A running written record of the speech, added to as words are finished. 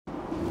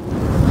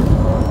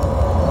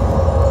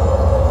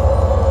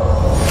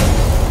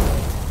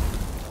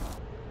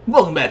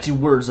Welcome back to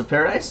Words of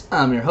Paradise.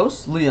 I'm your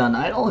host, Leon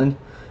Idle, and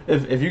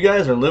if you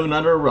guys are living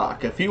under a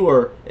rock, if you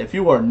are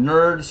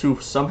nerds who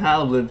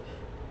somehow live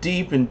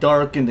deep and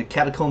dark into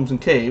catacombs and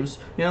caves,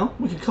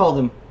 we could call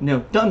them,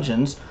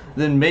 dungeons,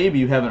 then maybe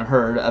you haven't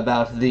heard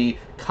about the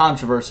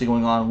controversy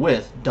going on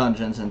with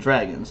Dungeons and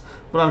Dragons.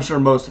 But I'm sure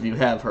most of you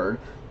have heard.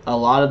 A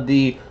lot of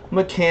the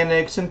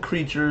mechanics and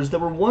creatures that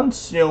were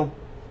once,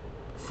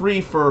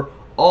 free for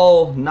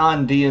all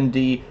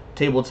non-D&D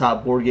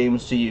tabletop board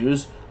games to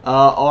use,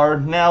 are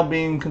now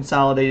being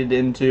consolidated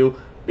into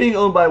being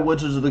owned by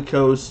Wizards of the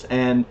Coast,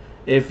 and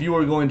if you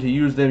are going to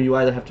use them, you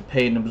either have to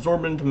pay an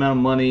exorbitant amount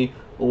of money,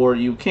 or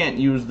you can't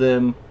use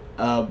them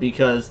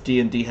because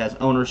D&D has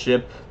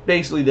ownership.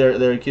 Basically,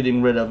 they're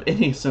getting rid of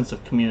any sense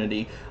of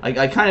community.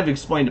 I kind of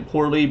explained it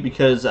poorly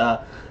because,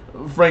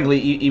 frankly,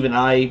 even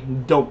I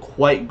don't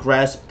quite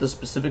grasp the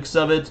specifics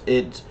of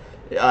it.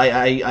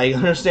 I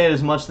understand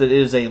as much that it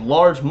is a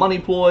large money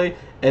ploy,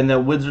 and that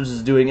Wizards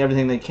is doing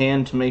everything they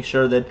can to make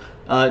sure that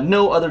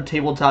no other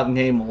tabletop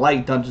game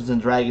like Dungeons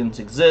and Dragons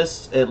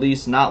exists, at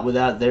least not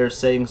without their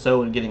saying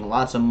so and getting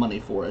lots of money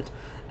for it.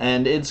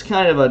 And it's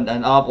kind of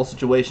an awful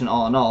situation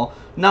all in all.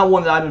 Not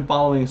one that I've been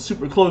following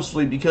super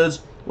closely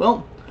because,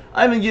 well,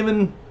 I haven't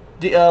given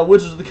the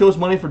Wizards of the Coast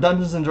money for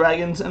Dungeons and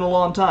Dragons in a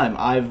long time.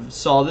 I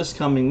saw this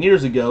coming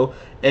years ago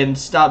and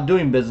stopped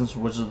doing business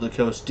with Wizards of the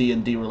Coast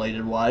D&D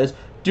related wise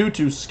due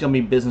to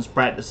scummy business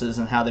practices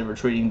and how they were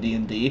treating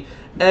D&D,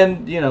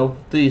 and,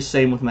 the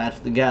same with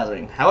Magic the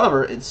Gathering.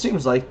 However, it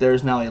seems like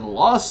there's now a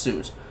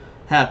lawsuit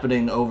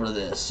happening over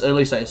this, at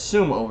least I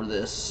assume over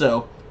this.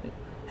 So,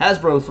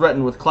 Hasbro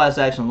threatened with class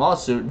action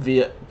lawsuit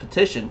via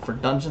petition for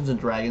Dungeons and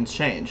Dragons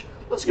change.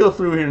 Let's go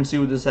through here and see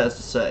what this has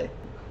to say.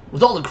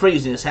 With all the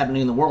craziness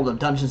happening in the world of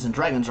Dungeons and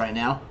Dragons right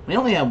now, we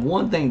only have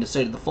one thing to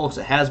say to the folks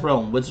at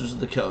Hasbro and Wizards of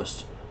the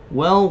Coast.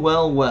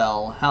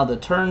 Well, how the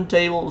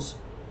turntables...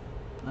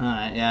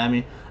 Alright,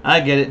 yeah, I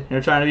get it. You're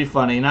trying to be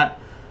funny. Not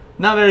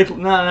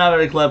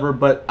very clever,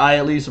 but I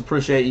at least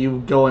appreciate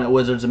you going at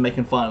Wizards and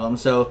making fun of them.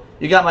 So,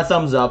 you got my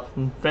thumbs up.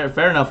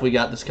 Fair enough, we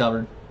got this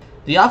covered.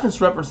 The offense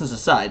references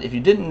aside, if you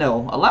didn't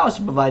know, allow us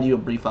to provide you a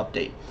brief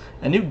update.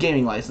 A new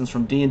gaming license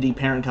from D&D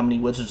parent company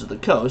Wizards of the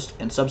Coast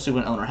and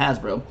subsequent owner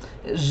Hasbro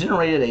has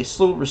generated a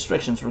slew of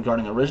restrictions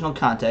regarding original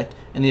content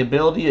and the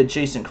ability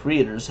adjacent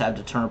creators have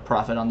to turn a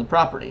profit on the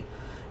property.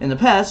 In the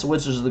past,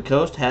 Wizards of the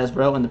Coast,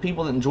 Hasbro, and the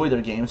people that enjoy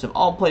their games have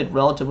all played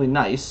relatively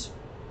nice,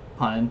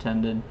 pun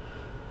intended.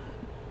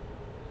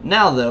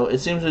 Now, though, it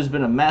seems there's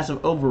been a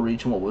massive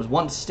overreach in what was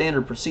once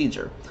standard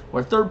procedure,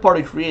 where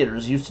third-party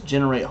creators used to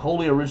generate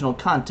wholly original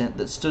content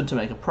that stood to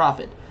make a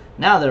profit.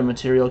 Now their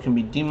material can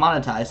be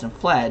demonetized and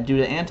flagged due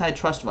to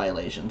antitrust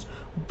violations.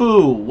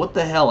 Boo! What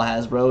the hell,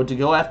 Hasbro? To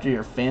go after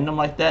your fandom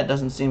like that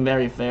doesn't seem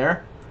very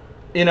fair.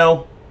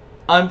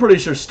 I'm pretty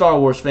sure Star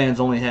Wars fans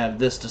only have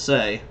this to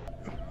say.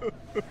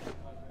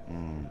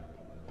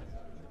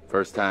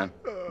 First time.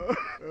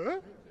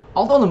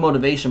 Although the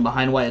motivation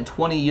behind why a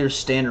 20-year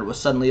standard was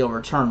suddenly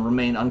overturned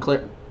remained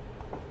unclear.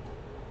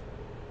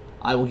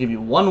 I will give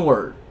you one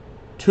word.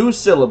 2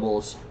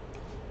 syllables.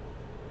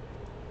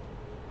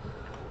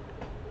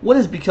 What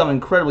has become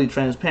incredibly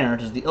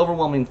transparent is the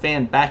overwhelming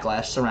fan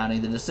backlash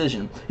surrounding the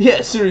decision.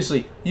 Yeah,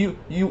 seriously, you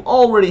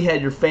already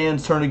had your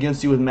fans turn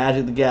against you with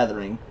Magic the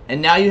Gathering,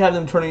 and now you have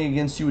them turning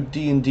against you with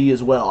D&D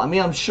as well.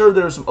 I'm sure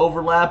there's some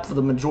overlap for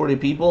the majority of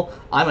people.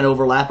 I'm an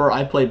overlapper.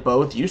 I play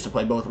both. Used to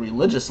play both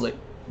religiously.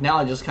 Now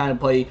I just kind of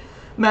play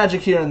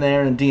Magic here and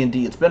there, and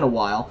D&D. It's been a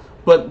while.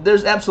 But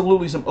there's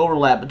absolutely some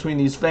overlap between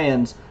these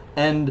fans,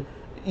 and...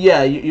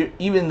 yeah,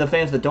 even the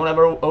fans that don't have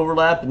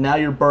overlap, now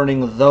you're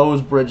burning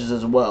those bridges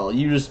as well.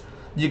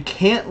 You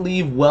can't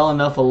leave well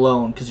enough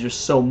alone because you're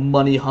so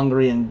money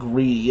hungry and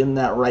greedy. Isn't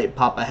that right,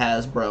 Papa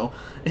Hasbro?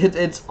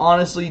 It's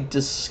honestly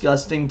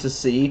disgusting to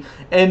see,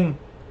 and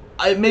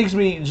it makes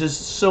me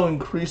just so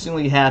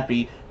increasingly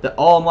happy that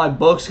all my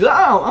books, because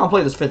I don't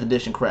play this 5th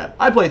edition crap.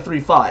 I play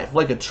 3.5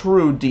 like a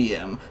true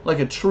DM, like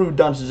a true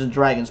Dungeons and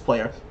Dragons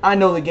player. I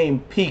know the game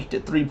peaked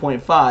at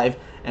 3.5,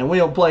 and we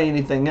don't play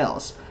anything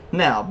else.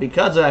 Now,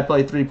 because I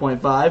play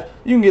 3.5,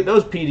 you can get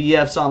those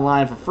PDFs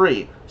online for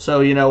free.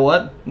 So, you know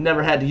what?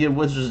 Never had to give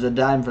Wizards a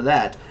dime for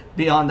that.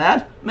 Beyond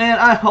that, man,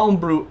 I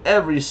homebrew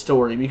every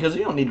story because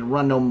you don't need to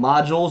run no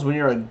modules when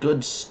you're a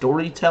good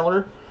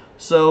storyteller.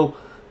 So,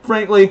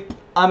 frankly,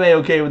 I'm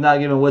A-okay with not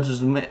giving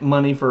Wizards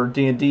money for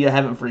D&D. I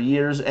haven't for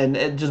years, and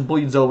it just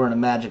bleeds over into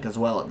Magic as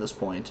well at this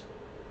point.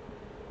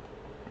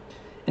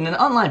 In an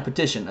online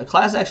petition, a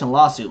class action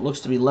lawsuit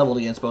looks to be leveled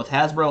against both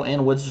Hasbro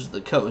and Wizards of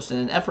the Coast in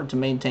an effort to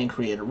maintain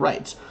creator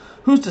rights.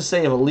 Who's to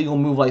say if a legal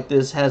move like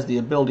this has the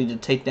ability to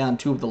take down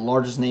 2 of the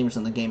largest names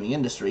in the gaming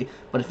industry,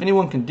 but if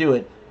anyone can do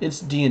it, it's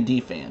D&D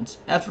fans.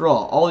 After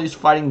all these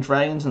fighting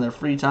dragons in their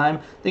free time,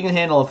 they can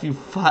handle a few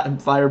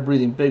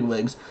fire-breathing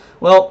bigwigs.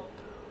 Well,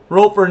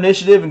 roll for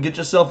initiative and get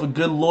yourself a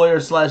good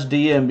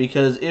lawyer/DM,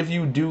 because if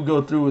you do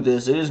go through with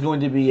this, it is going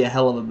to be a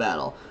hell of a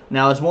battle.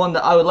 Now, it's one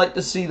that I would like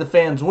to see the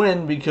fans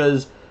win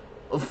because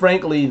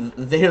frankly,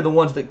 they're the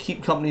ones that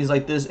keep companies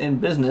like this in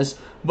business.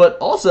 But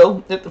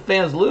also, if the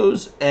fans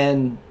lose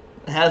and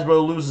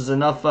Hasbro loses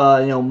enough,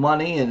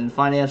 money and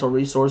financial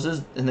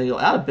resources, and they go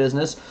out of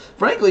business.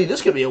 Frankly,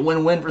 this could be a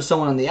win-win for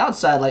someone on the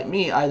outside like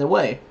me. Either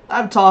way,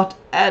 I've talked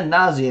ad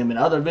nauseum in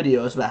other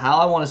videos about how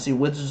I want to see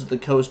Wizards of the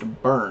Coast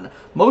burn,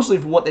 mostly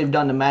for what they've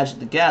done to Magic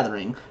the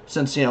Gathering,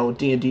 since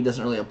D&D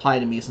doesn't really apply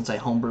to me since I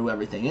homebrew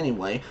everything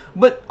anyway.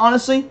 But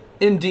honestly,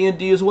 in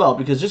D&D as well,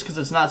 because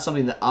it's not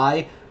something that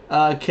I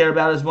care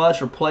about as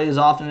much or play as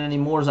often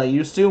anymore as I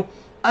used to.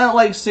 I don't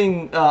like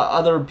seeing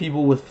other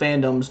people with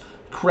fandoms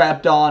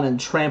crapped on and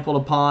trampled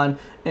upon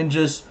and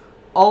just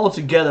all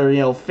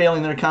together,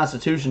 failing their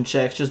constitution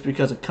checks just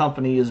because a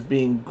company is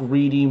being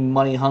greedy,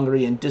 money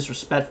hungry, and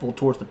disrespectful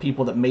towards the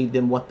people that made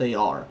them what they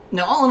are.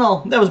 Now, all in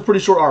all, that was a pretty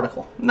short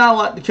article. Not a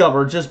lot to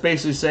cover, just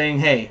basically saying,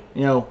 hey,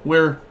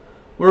 we're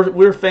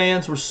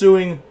fans, we're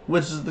suing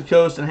Wizards of the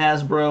Coast and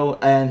Hasbro,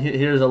 and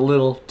here's a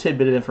little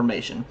tidbit of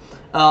information.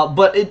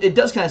 But it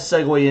does kind of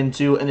segue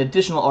into an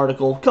additional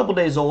article, a couple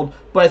days old,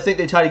 but I think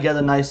they tie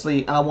together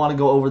nicely, and I want to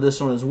go over this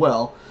one as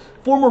well.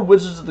 Former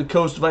Wizards of the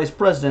Coast Vice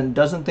President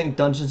doesn't think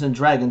Dungeons &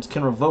 Dragons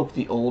can revoke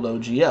the old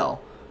OGL,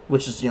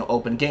 which is,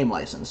 open game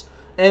license.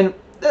 And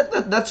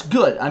that's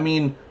good. I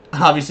mean,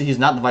 obviously he's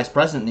not the Vice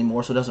President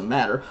anymore, so it doesn't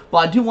matter. But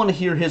I do want to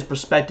hear his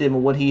perspective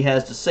and what he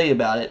has to say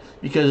about it,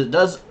 because it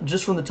does,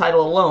 just from the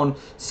title alone,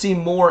 seem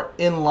more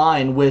in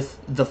line with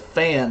the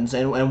fans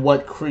and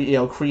what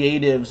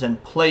creatives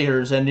and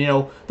players and,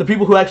 the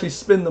people who actually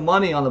spend the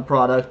money on the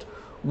product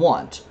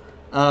want.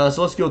 So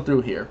let's go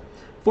through here.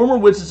 Former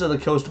Wizards of the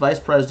Coast Vice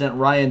President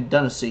Ryan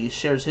Dunsey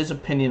shares his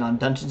opinion on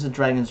Dungeons &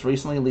 Dragons'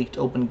 recently leaked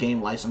open game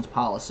license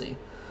policy.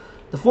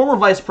 The former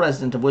Vice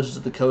President of Wizards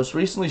of the Coast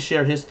recently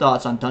shared his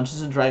thoughts on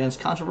Dungeons & Dragons'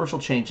 controversial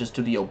changes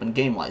to the open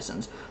game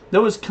license.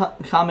 Though his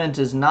comment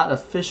is not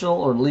official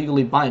or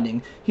legally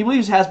binding, he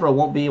believes Hasbro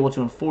won't be able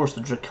to enforce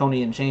the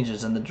draconian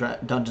changes in the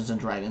Dungeons &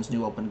 Dragons'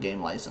 new open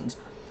game license.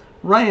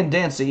 Ryan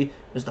Dancy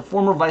is the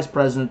former Vice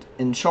President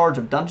in charge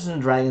of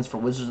Dungeons & Dragons for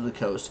Wizards of the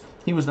Coast.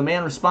 He was the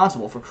man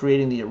responsible for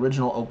creating the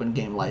original open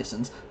game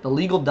license, the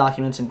legal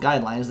documents and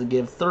guidelines that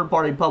give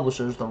third-party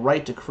publishers the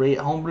right to create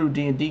homebrew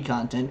D&D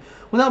content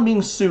without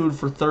being sued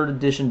for 3rd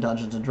edition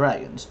Dungeons &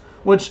 Dragons.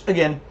 Which,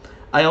 again,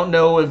 I don't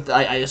know if...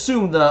 I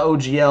assume the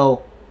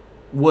OGL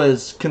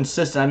was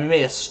consistent. I mean, it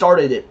may have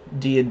started at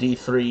D&D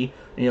 3,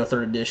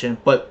 3rd edition,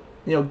 but,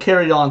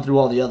 carried on through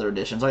all the other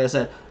editions. Like I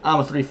said, I'm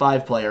a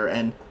 3.5 player,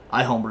 and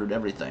I homebrewed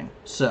everything.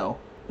 So,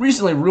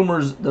 recently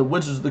rumors that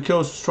Wizards of the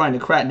Coast was trying to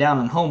crack down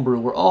on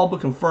homebrew were all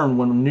but confirmed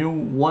when a new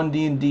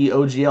 1D&D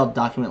OGL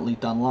document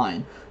leaked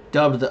online,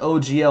 dubbed the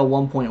OGL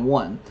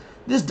 1.1.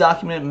 This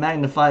document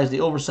magnifies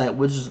the oversight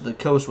Wizards of the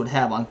Coast would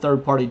have on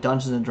third-party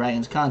Dungeons &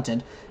 Dragons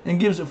content and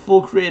gives it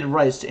full creative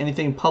rights to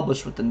anything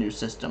published with the new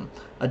system.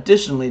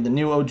 Additionally, the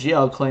new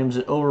OGL claims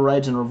it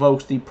overrides and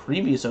revokes the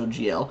previous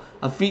OGL,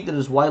 a feat that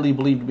is widely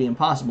believed to be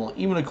impossible,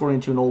 even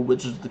according to an old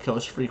Wizards of the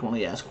Coast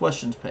frequently asked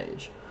questions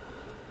page.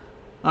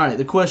 Alright,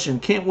 the question,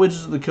 can't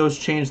Wizards of the Coast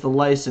change the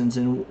license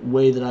in a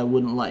way that I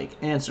wouldn't like?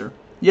 Answer,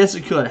 yes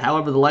it could.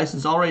 However, the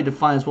license already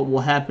defines what will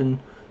happen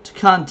to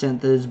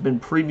content that has been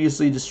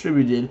previously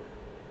distributed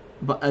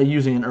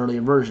using an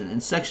earlier version.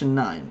 In Section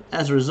 9,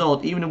 as a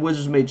result, even if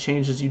Wizards made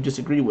changes you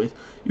disagree with,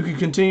 you can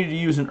continue to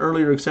use an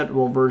earlier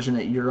acceptable version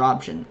at your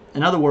option.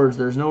 In other words,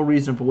 there is no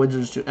reason for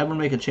Wizards to ever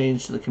make a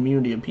change to the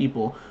community of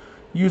people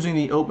using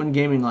the open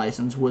gaming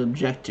license would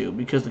object to,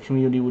 because the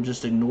community would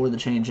just ignore the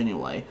change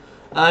anyway.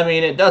 I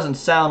mean, it doesn't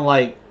sound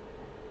like...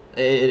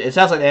 It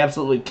sounds like they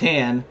absolutely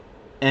can,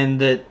 and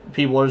that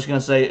people are just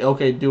going to say,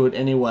 okay, do it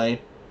anyway.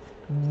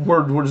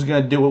 We're just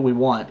going to do what we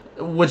want.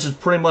 Which is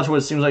pretty much what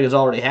it seems like is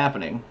already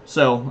happening.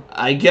 So,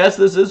 I guess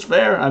this is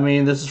fair. I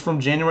mean, this is from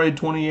January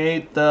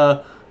 28th,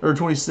 or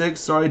 26th,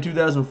 sorry,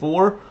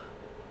 2004.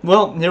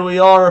 Well, here we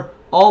are,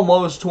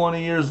 almost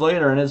 20 years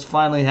later, and it's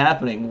finally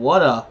happening.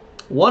 What a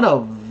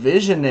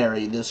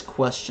visionary this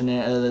question,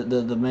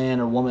 the man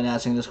or woman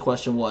asking this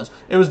question was.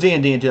 It was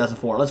D&D in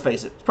 2004, let's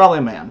face it. It's probably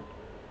a man.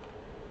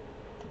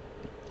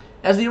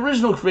 As the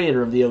original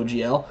creator of the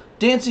OGL,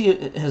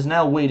 Dancy has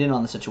now weighed in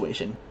on the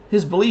situation.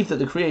 His belief that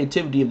the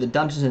creativity of the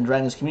Dungeons &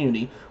 Dragons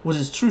community was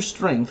his true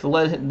strength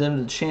led them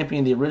to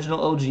champion the original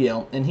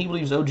OGL, and he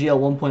believes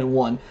OGL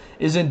 1.1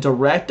 is in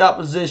direct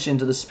opposition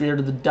to the spirit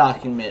of the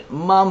document.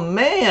 My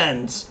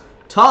mans!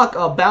 Talk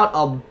about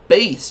a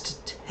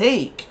based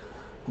take.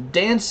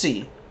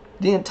 Dancy,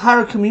 the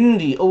entire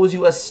community owes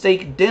you a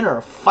steak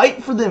dinner.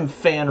 Fight for them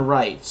fan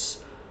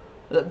rights.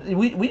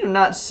 We do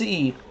not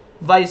see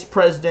vice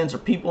presidents or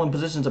people in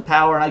positions of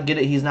power, and I get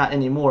it, he's not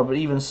anymore, but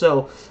even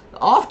so,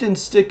 often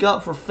stick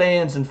up for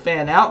fans and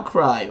fan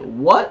outcry.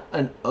 What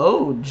an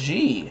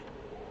OG.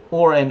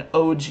 Or an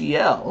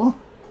OGL.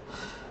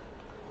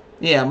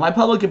 Yeah, my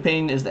public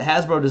opinion is that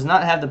Hasbro does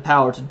not have the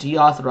power to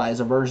deauthorize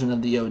a version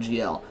of the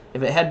OGL.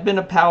 If it had been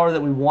a power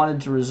that we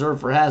wanted to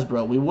reserve for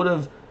Hasbro, we would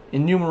have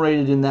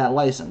enumerated in that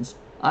license.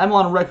 I'm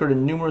on record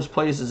in numerous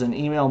places in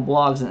email,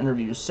 blogs, and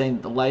interviews saying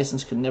that the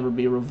license could never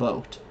be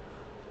revoked.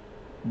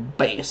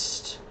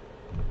 Based.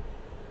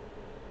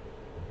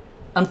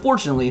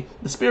 Unfortunately,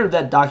 the spirit of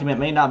that document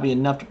may not be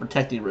enough to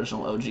protect the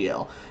original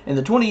OGL. In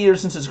the 20 years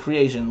since its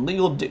creation,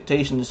 legal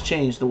dictation has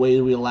changed the way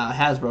we allow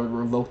Hasbro to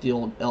revoke the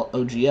old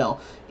OGL,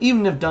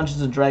 even if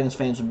Dungeons & Dragons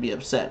fans would be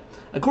upset.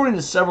 According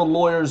to several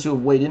lawyers who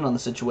have weighed in on the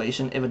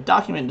situation, if a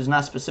document does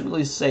not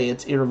specifically say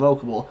it's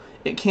irrevocable,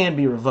 it can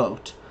be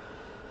revoked.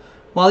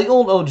 While the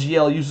old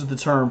OGL uses the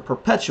term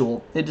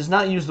perpetual, it does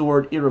not use the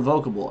word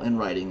irrevocable in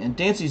writing, and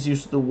Dancy's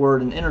use of the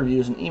word in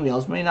interviews and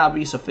emails may not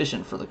be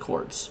sufficient for the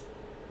courts.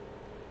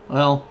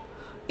 Well,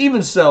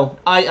 even so,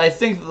 I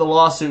think that the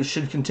lawsuit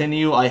should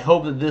continue. I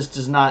hope that this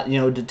does not,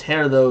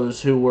 deter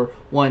those who were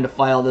wanting to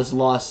file this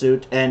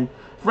lawsuit. And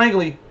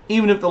frankly,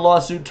 even if the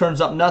lawsuit turns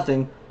up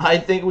nothing, I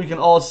think we can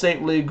all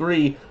safely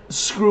agree,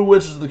 screw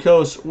Wizards of the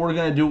Coast, we're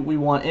going to do what we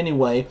want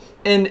anyway.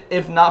 And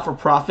if not for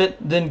profit,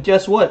 then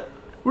guess what?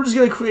 We're just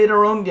going to create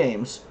our own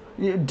games.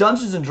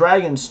 Dungeons &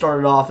 Dragons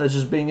started off as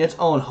just being its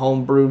own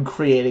homebrewed,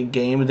 created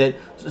game that,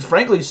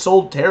 frankly,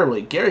 sold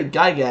terribly. Gary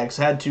Gygax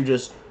had to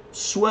just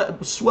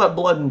sweat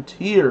blood and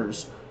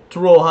tears to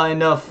roll high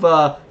enough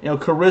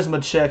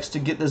charisma checks to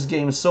get this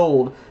game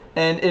sold,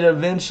 and it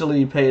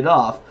eventually paid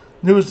off.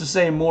 Who's to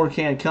say more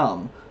can't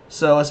come?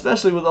 So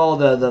especially with all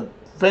the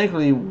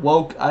frankly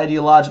woke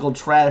ideological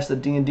trash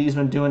that D&D's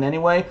been doing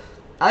anyway,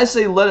 I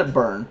say let it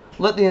burn.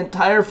 Let the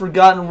entire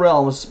Forgotten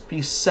Realms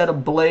be set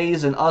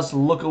ablaze and us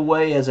look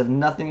away as if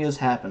nothing is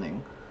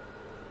happening.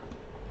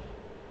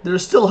 There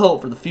is still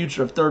hope for the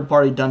future of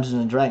third-party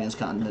Dungeons & Dragons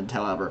content,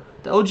 however.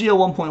 The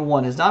OGL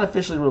 1.1 has not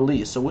officially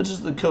released, so Wizards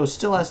of the Coast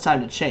still has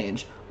time to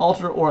change,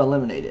 alter, or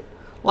eliminate it.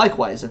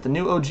 Likewise, if the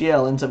new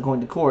OGL ends up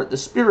going to court, the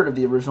spirit of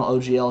the original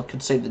OGL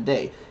could save the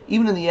day,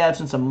 even in the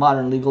absence of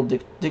modern legal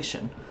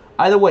diction.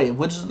 Either way, if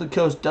Wizards of the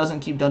Coast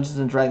doesn't keep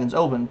Dungeons & Dragons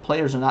open,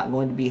 players are not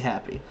going to be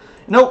happy.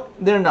 Nope,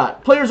 they're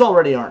not. Players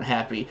already aren't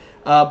happy.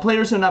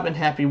 Players have not been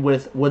happy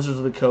with Wizards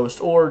of the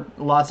Coast or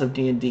lots of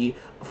D&D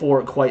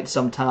for quite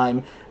some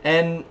time,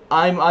 and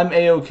I'm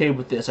A-okay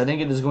with this. I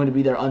think it is going to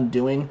be their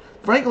undoing.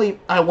 Frankly,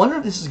 I wonder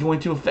if this is going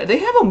to affect... They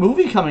have a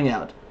movie coming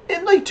out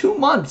in like 2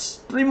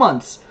 months, 3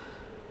 months.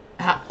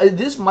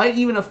 This might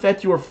even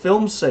affect your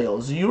film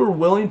sales. You are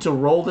willing to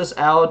roll this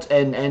out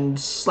and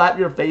slap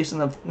your fans in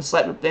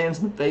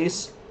the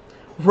face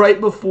right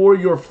before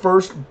your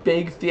first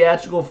big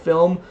theatrical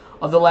film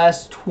of the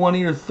last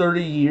 20 or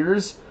 30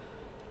 years?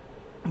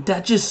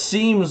 That just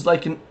seems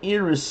like an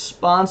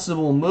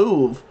irresponsible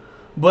move.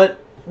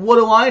 But what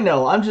do I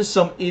know? I'm just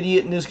some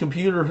idiot in his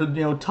computer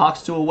who,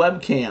 talks to a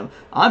webcam.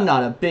 I'm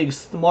not a big,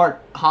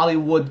 smart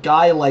Hollywood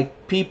guy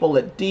like people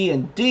at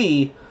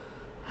D&D.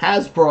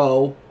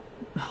 Hasbro.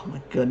 Oh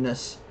my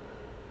goodness.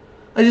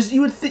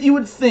 You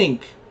would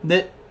think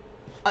that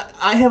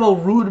I have a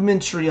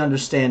rudimentary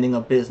understanding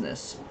of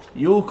business.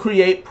 You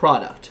create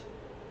product.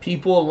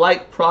 People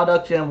like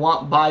product and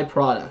buy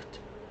product.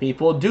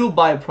 People do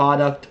buy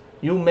product.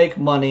 You make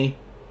money.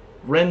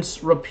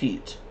 Rinse,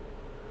 repeat.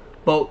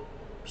 But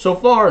so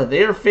far,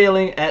 they are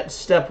failing at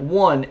step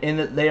 1 in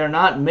that they are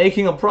not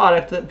making a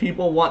product that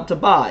people want to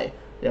buy.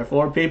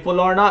 Therefore, people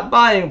are not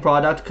buying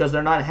product because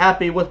they're not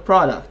happy with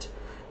product.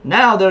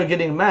 Now they're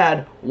getting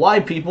mad why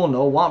people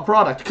want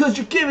product. Because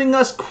you're giving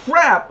us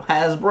crap,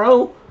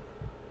 Hasbro.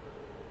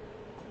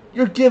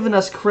 You're giving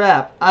us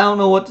crap. I don't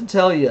know what to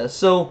tell you.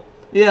 So,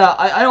 yeah,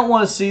 I don't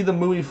want to see the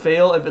movie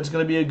fail if it's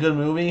going to be a good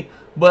movie.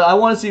 But I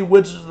want to see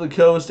Wizards of the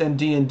Coast and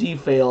D&D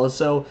fail.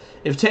 So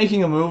if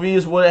taking a movie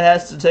is what it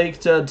has to take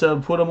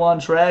to put them on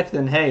track,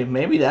 then hey,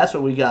 maybe that's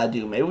what we got to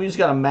do. Maybe we just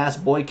got to mass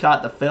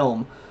boycott the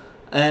film.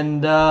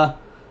 And,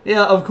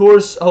 yeah, of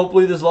course,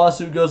 hopefully this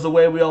lawsuit goes the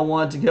way we all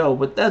want it to go.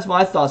 But that's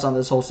my thoughts on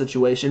this whole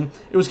situation.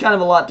 It was kind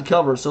of a lot to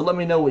cover, so let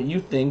me know what you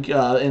think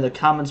in the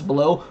comments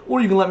below.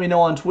 Or you can let me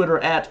know on Twitter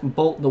at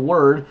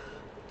BoltTheWord.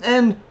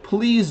 And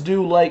please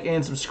do like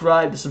and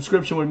subscribe. The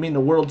subscription would mean the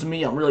world to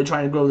me. I'm really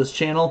trying to grow this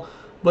channel.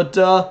 But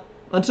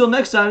until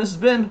next time, this has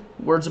been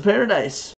Words of Paradise.